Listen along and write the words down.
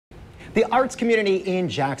The arts community in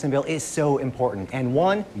Jacksonville is so important, and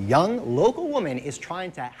one young local woman is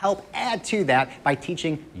trying to help add to that by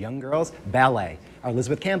teaching young girls ballet. Our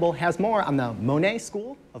Elizabeth Campbell has more on the Monet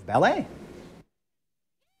School of Ballet.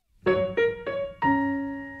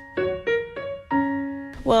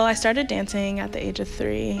 Well, I started dancing at the age of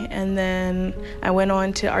 3, and then I went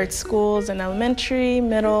on to art schools in elementary,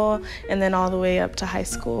 middle, and then all the way up to high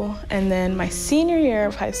school. And then my senior year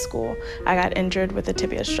of high school, I got injured with a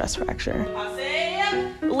tibia stress fracture.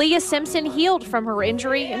 Leah Simpson healed from her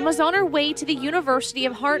injury and was on her way to the University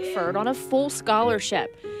of Hartford on a full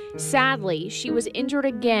scholarship. Sadly, she was injured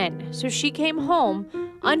again, so she came home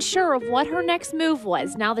unsure of what her next move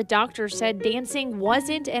was now the doctor said dancing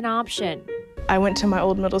wasn't an option. I went to my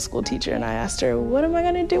old middle school teacher and I asked her, what am I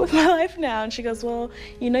going to do with my life now? And she goes, well,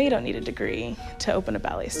 you know you don't need a degree to open a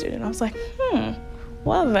ballet studio. And I was like,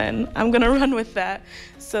 well then, I'm going to run with that.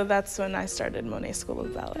 So that's when I started Monet School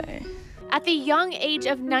of Ballet. At the young age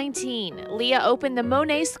of 19, Leah opened the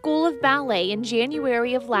Monet School of Ballet in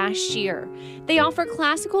January of last year. They offer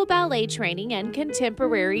classical ballet training and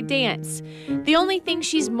contemporary dance. The only thing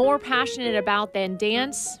she's more passionate about than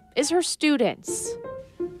dance is her students.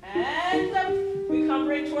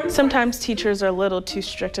 Sometimes teachers are a little too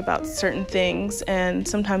strict about certain things, and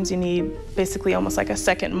sometimes you need basically almost like a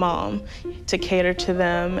second mom to cater to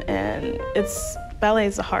them, and ballet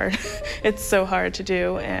is hard. It's so hard to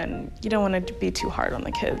do, and you don't want to be too hard on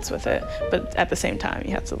the kids with it, but at the same time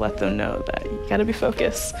you have to let them know that you got to be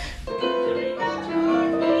focused.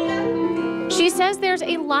 She says there's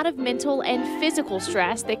a lot of mental and physical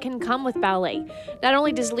stress that can come with ballet. Not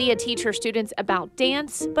only does Leah teach her students about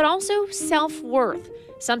dance, but also self-worth,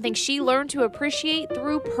 something she learned to appreciate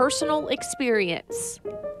through personal experience.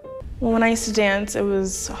 Well, when I used to dance, it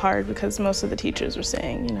was hard because most of the teachers were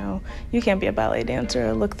saying, you can't be a ballet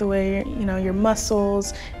dancer. Look the way, your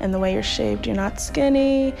muscles and the way you're shaped. You're not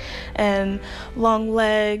skinny and long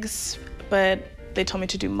legs, but they told me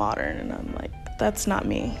to do modern, and I'm like, that's not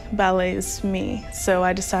me. Ballet is me. So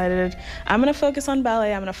I decided I'm gonna focus on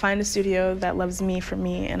ballet. I'm gonna find a studio that loves me for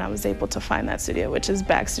me, and I was able to find that studio, which is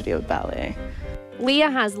Bag Studio Ballet. Leah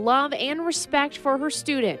has love and respect for her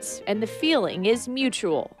students, and the feeling is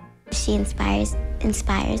mutual. She inspires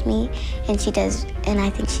me, and I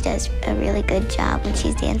think she does a really good job when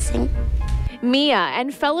she's dancing. Mia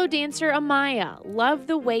and fellow dancer Amaya love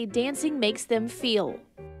the way dancing makes them feel.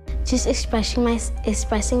 Just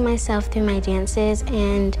expressing myself through my dances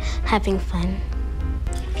and having fun.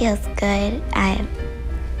 Feels good. I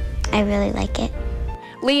really like it.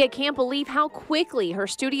 Leah can't believe how quickly her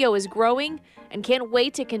studio is growing and can't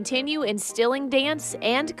wait to continue instilling dance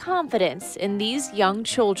and confidence in these young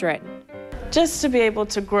children. Just to be able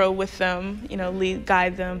to grow with them,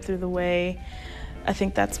 guide them through the way, I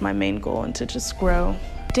think that's my main goal, and to just grow.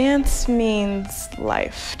 Dance means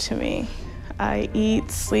life to me. I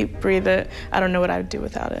eat, sleep, breathe it. I don't know what I'd do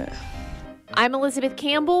without it. I'm Elizabeth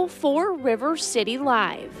Campbell for River City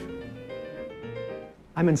Live.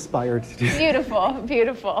 I'm inspired to do that. Beautiful,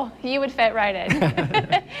 beautiful. You would fit right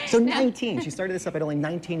in. So 19, she started this up at only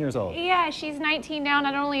 19 years old. Yeah, she's 19 now.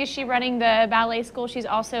 Not only is she running the ballet school, she's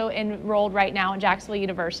also enrolled right now in Jacksonville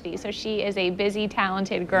University. So she is a busy,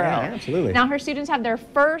 talented girl. Yeah, absolutely. Now her students have their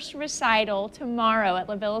first recital tomorrow at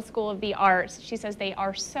La Villa School of the Arts. She says they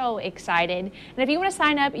are so excited. And if you want to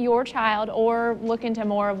sign up your child or look into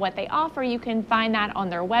more of what they offer, you can find that on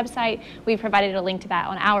their website. We've provided a link to that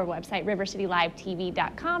on our website, rivercitylivetv.com.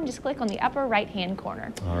 Just click on the upper right-hand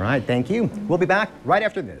corner. All right, thank you. We'll be back right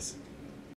after this.